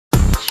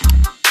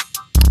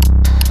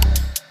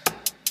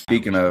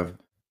speaking of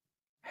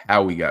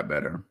how we got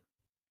better,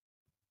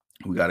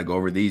 we got to go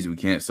over these. We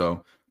can't.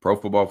 So Pro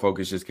Football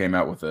Focus just came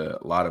out with a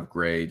lot of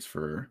grades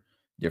for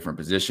different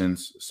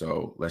positions.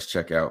 So let's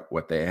check out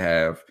what they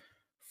have.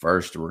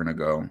 First, we're going to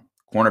go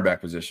cornerback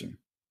position,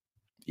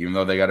 even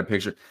though they got a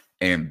picture.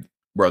 And,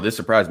 bro, this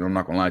surprised me. I'm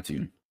not going to lie to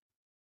you.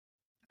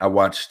 I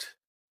watched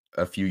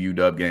a few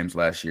UW games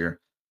last year.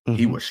 Mm-hmm.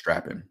 He was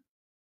strapping.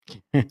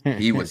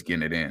 He was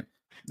getting it in.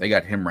 They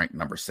got him ranked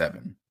number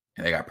 7,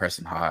 and they got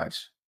Preston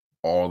Hodge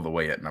all the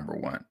way at number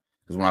 1.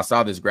 Because when I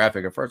saw this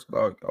graphic at first, I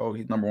thought, oh,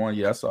 he's number 1.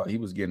 Yeah, I saw he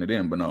was getting it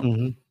in. But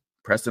no,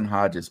 Preston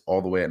Hodge is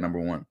all the way at number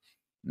 1.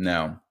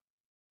 Now,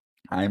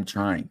 I am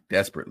trying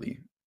desperately.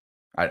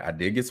 I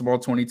did get some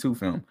All-22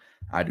 film.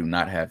 I do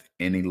not have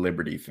any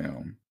Liberty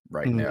film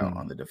right now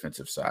on the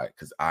defensive side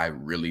because I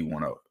really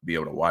want to be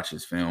able to watch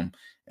his film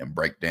and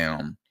break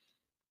down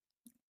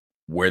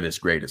where this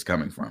grade is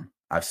coming from.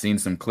 I've seen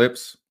some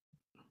clips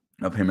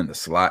of him in the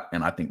slot,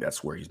 and I think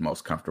that's where he's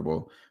most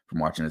comfortable from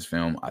watching his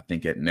film. I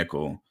think at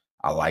nickel,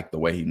 I like the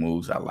way he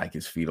moves. I like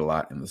his feet a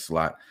lot in the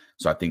slot.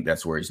 So I think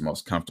that's where he's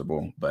most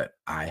comfortable. But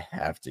I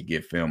have to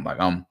get film. Like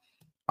I'm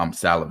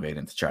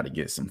salivating to try to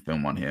get some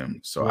film on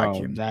him so I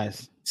can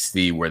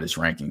see where this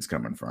ranking's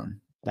coming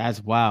from.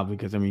 That's wild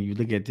because, I mean, you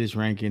look at this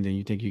ranking and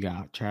you think you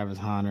got Travis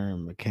Hunter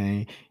and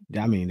McCain.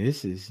 I mean,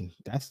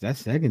 that's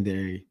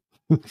secondary.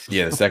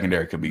 Yeah, the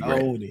secondary could be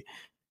loaded. Great.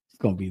 It's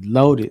going to be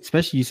loaded,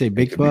 especially you say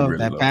Big 12, really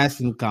that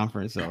passing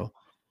conference. So,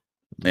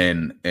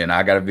 and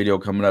I got a video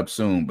coming up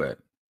soon, but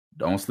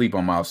don't sleep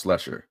on Miles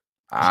Slusher.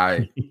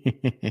 I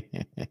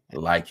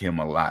like him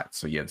a lot.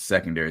 So, yeah, the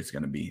secondary is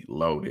going to be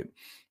loaded.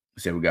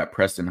 So we got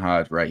Preston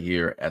Hodge right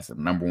here as the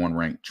number 1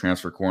 ranked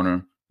transfer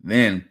corner.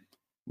 Then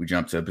we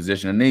jump to a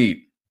position of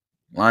need,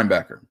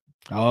 linebacker.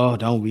 Oh,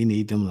 don't we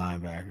need them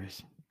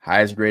linebackers?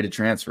 Highest graded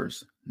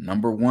transfers,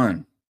 number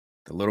 1,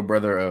 the little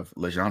brother of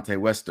LeJontay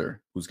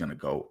Wester, who's going to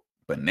go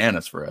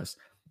bananas for us.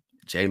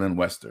 Jalen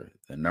Wester,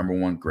 the number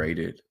 1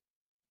 graded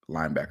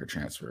linebacker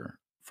transfer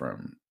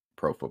from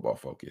Pro Football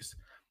Focus.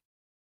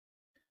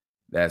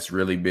 That's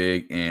really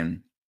big.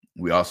 And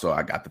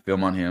I got the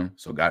film on him.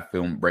 So got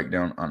film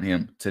breakdown on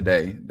him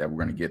today that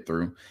we're going to get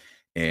through.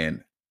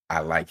 And I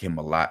like him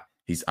a lot.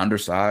 He's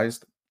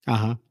undersized,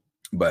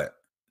 but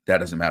that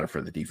doesn't matter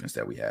for the defense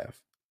that we have.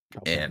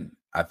 Okay. And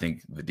I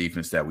think the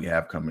defense that we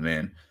have coming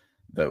in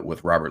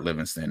with Robert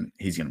Livingston,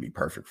 he's going to be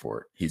perfect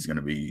for it. He's going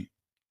to be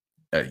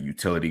a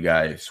utility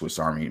guy, Swiss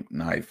Army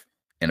knife,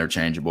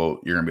 interchangeable.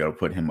 You're going to be able to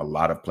put him a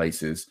lot of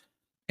places,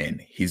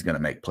 and he's going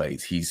to make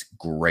plays. He's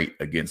great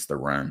against the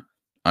run,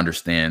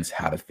 understands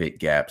how to fit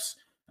gaps,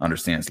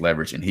 understands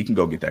leverage, and he can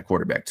go get that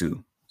quarterback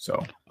too.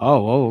 So,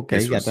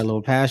 okay. He got that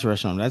little pass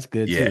rush on him. That's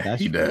good too.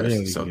 That's he does.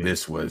 Really so good.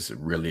 This was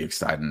really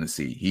exciting to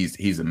see.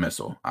 He's a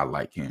missile. I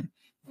like him.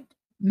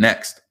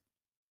 Next,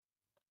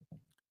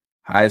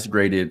 highest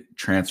graded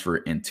transfer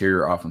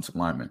interior offensive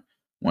lineman.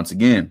 Once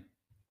again,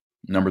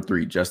 number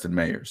 3, Justin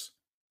Mayers.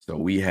 So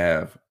we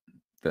have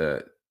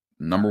the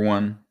number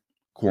 1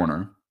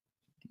 corner,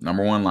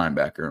 number 1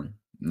 linebacker,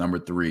 number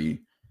 3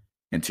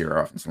 interior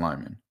offensive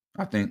lineman.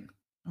 I think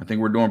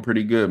we're doing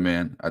pretty good,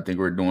 man. I think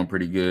we're doing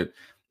pretty good.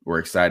 We're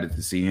excited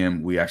to see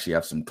him. We actually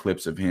have some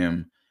clips of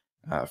him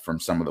from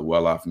some of the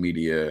Well-Off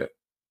Media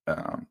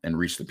and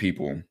Reach the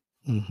People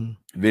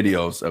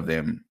videos of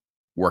them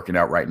working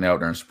out right now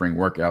during spring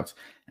workouts.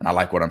 And I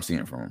like what I'm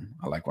seeing from him.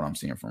 I like what I'm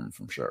seeing from him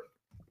from sure.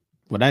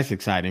 Well, that's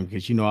exciting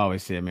because, I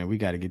always say, man, we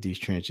got to get these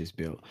trenches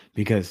built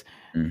because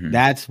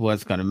that's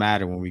what's going to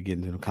matter when we get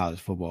into the college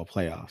football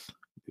playoffs.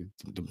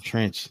 Them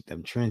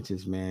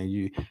trenches, man.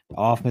 The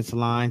offensive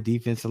line,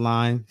 defensive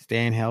line,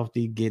 staying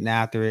healthy, getting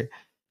after it.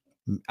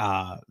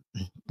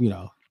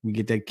 We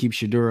get that, keep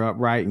Shedeur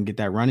upright and get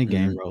that running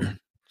game rolling.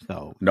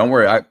 So don't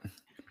worry, I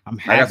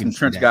got some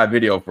trench guy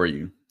video for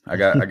you. I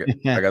got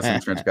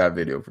some trench guy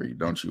video for you.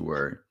 Don't you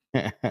worry.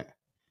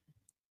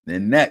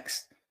 Then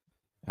next,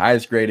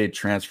 highest graded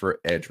transfer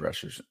edge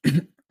rushers.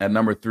 At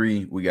number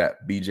 3, we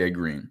got BJ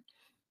Green.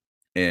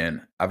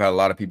 And I've had a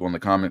lot of people in the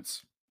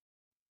comments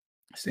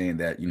saying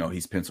that,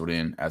 he's penciled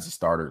in as a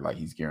starter, like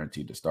he's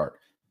guaranteed to start.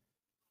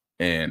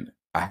 And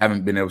I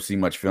haven't been able to see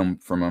much film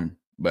from him,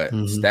 but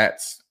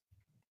stats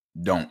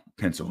don't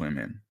pencil him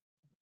in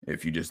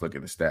if you just look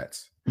at the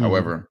stats.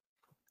 However,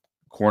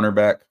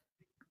 cornerback,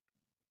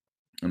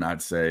 and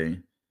I'd say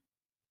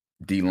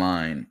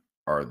D-line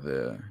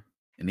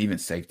and even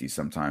safety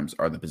sometimes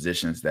are the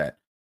positions that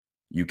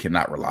you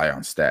cannot rely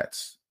on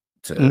stats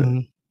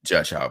to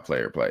judge how a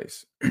player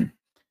plays.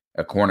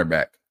 A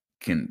cornerback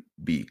can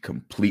be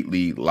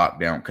completely locked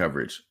down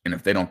coverage, and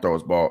if they don't throw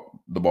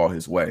the ball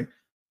his way,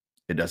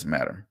 it doesn't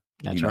matter.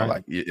 That's right.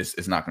 Like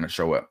it's not going to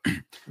show up.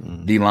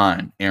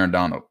 D-line, Aaron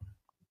Donald.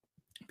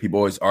 People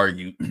always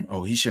argue,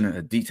 he shouldn't.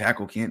 A D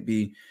tackle can't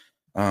be,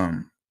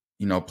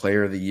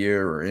 player of the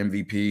year or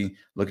MVP.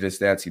 Look at his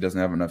stats; he doesn't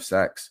have enough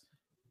sacks.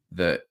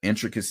 The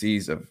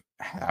intricacies of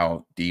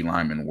how D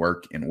linemen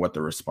work and what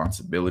the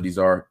responsibilities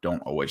are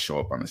don't always show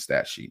up on the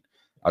stat sheet.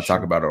 I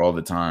talk about it all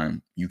the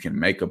time. You can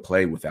make a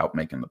play without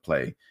making the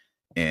play.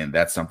 And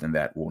that's something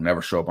that will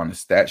never show up on the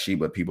stat sheet,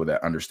 but people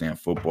that understand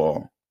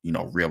football,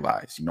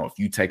 realize, if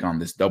you take on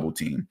this double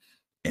team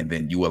and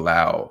then you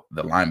allow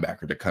the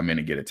linebacker to come in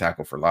and get a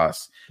tackle for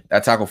loss,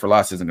 that tackle for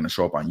loss isn't going to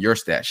show up on your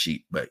stat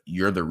sheet, but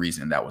you're the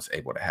reason that was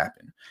able to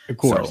happen. Of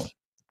course. So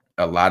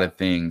a lot of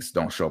things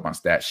don't show up on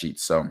stat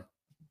sheets. So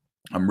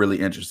I'm really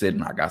interested,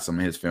 and I got some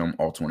of his film,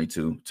 all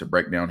 22, to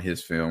break down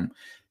his film,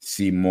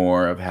 see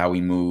more of how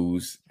he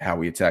moves,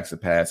 how he attacks the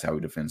pass, how he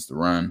defends the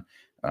run.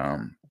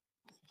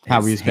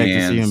 How we expect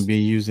to see him be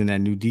using that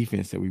new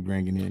defense that we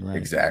bringing in, right?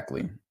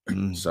 Exactly.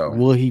 So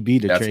will he be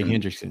the Trey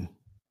Hendrickson?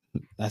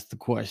 That's the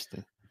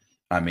question.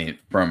 I mean,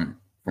 from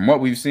what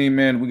we've seen,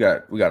 man, we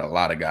got a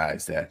lot of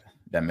guys that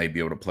may be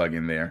able to plug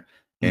in there.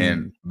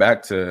 And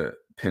back to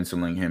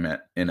penciling him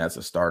in as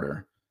a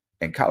starter.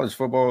 In college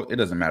football, it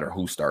doesn't matter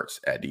who starts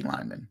at D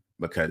lineman,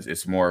 because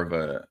it's more of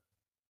a,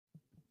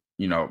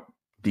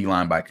 D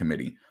line by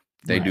committee.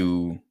 They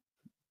do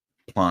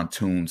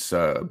platoon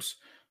subs,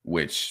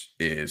 which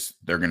is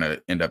they're going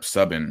to end up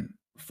subbing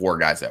 4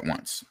 guys at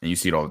once. And you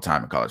see it all the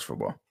time in college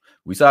football.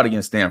 We saw it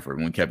against Stanford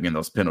when we kept getting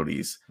those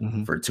penalties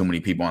for too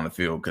many people on the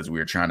field because we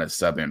were trying to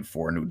sub in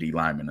 4 new D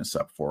linemen and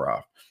sub 4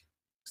 off.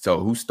 So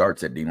who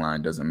starts at D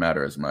line doesn't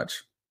matter as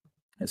much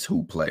as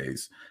who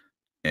plays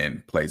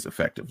and plays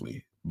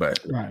effectively. But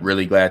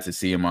really glad to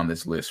see him on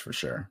this list for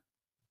sure.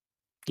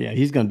 Yeah,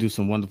 he's going to do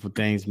some wonderful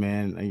things,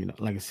 man.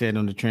 Like I said,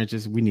 on the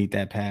trenches, we need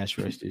that pass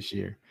rush this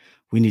year.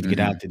 We need to get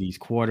out to these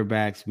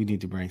quarterbacks. We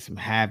need to bring some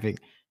havoc,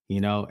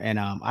 and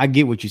I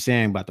get what you're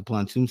saying about the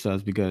platoon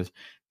subs, because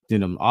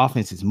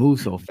offenses move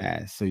so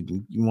fast. So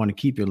you want to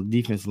keep your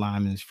defense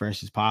linemen as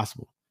fresh as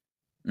possible.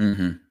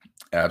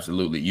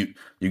 Absolutely.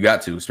 You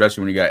got to,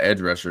 especially when you got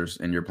edge rushers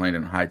and you're playing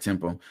in a high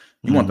tempo.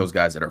 You want those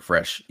guys that are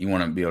fresh. You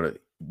want to be able to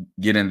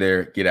get in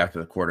there, get after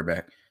the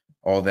quarterback,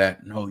 all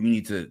that. No, you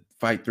need to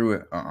fight through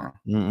it.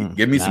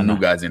 Give me some new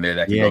guys in there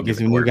that can go get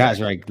some new guys,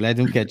 right? Let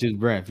them catch his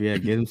breath. Yeah,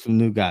 get him some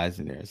new guys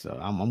in there. So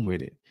I'm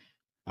with it.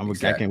 I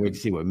can't wait to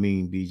see what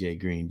mean BJ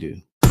Green do.